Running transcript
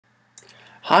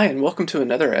Hi, and welcome to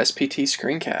another SPT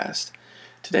screencast.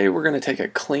 Today we're going to take a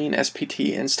clean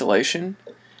SPT installation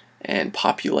and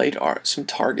populate some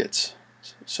targets.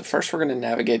 So first we're going to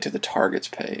navigate to the targets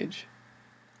page.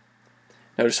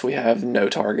 Notice we have no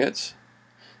targets.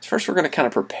 So first we're going to kind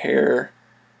of prepare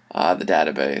the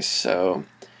database. So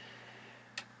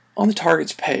on the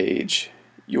targets page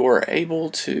you're able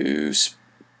to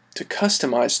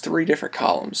customize 3 different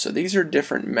columns. So these are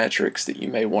different metrics that you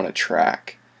may want to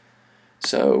track.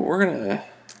 So we're going to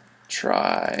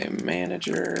try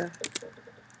manager,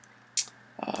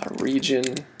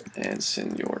 region, and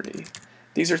seniority.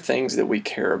 These are things that we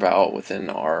care about within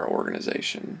our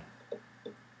organization.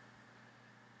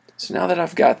 So now that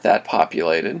I've got that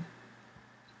populated,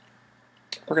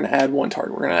 we're going to add one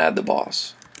target. We're going to add the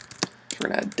boss. So we're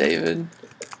going to add David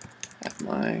at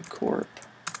mycorp.com.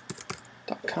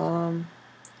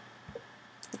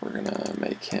 We're going to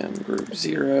make him group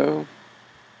 0.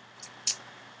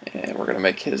 And we're going to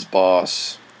make his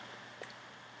boss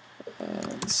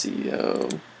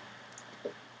CEO.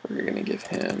 We're going to give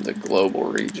him the global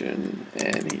region,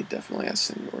 and he definitely has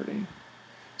seniority.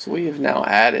 So we have now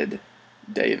added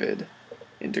David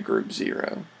into group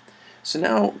 0. So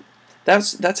now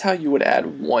that's how you would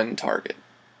add one target.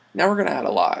 Now we're going to add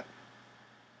a lot.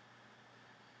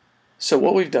 So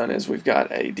what we've done is we've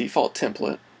got a default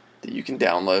template that you can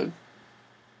download,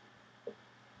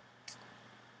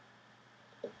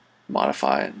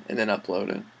 modify it, and then upload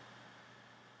it.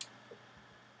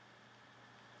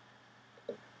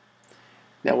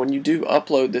 Now when you do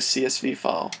upload the CSV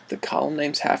file, the column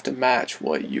names have to match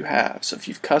what you have. So if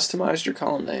you've customized your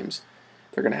column names,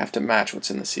 they're going to have to match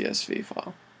what's in the CSV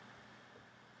file.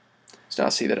 So now I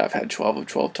see that I've had 12 of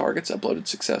 12 targets uploaded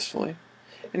successfully.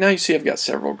 And now you see I've got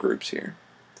several groups here.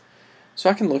 So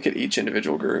I can look at each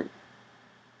individual group.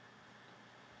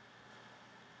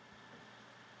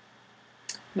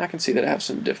 And I can see that I have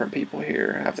some different people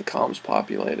here. I have the columns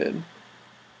populated.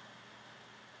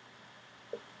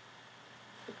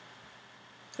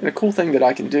 And a cool thing that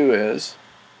I can do is,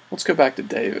 let's go back to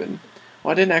David.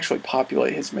 Well, I didn't actually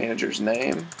populate his manager's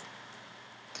name.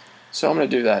 So I'm going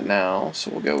to do that now.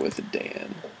 So we'll go with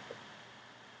Dan.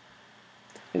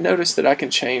 And notice that I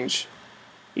can change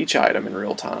each item in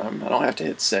real time. I don't have to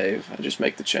hit save. I just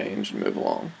make the change and move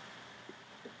along.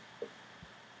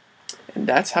 And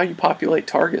that's how you populate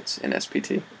targets in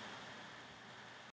SPT.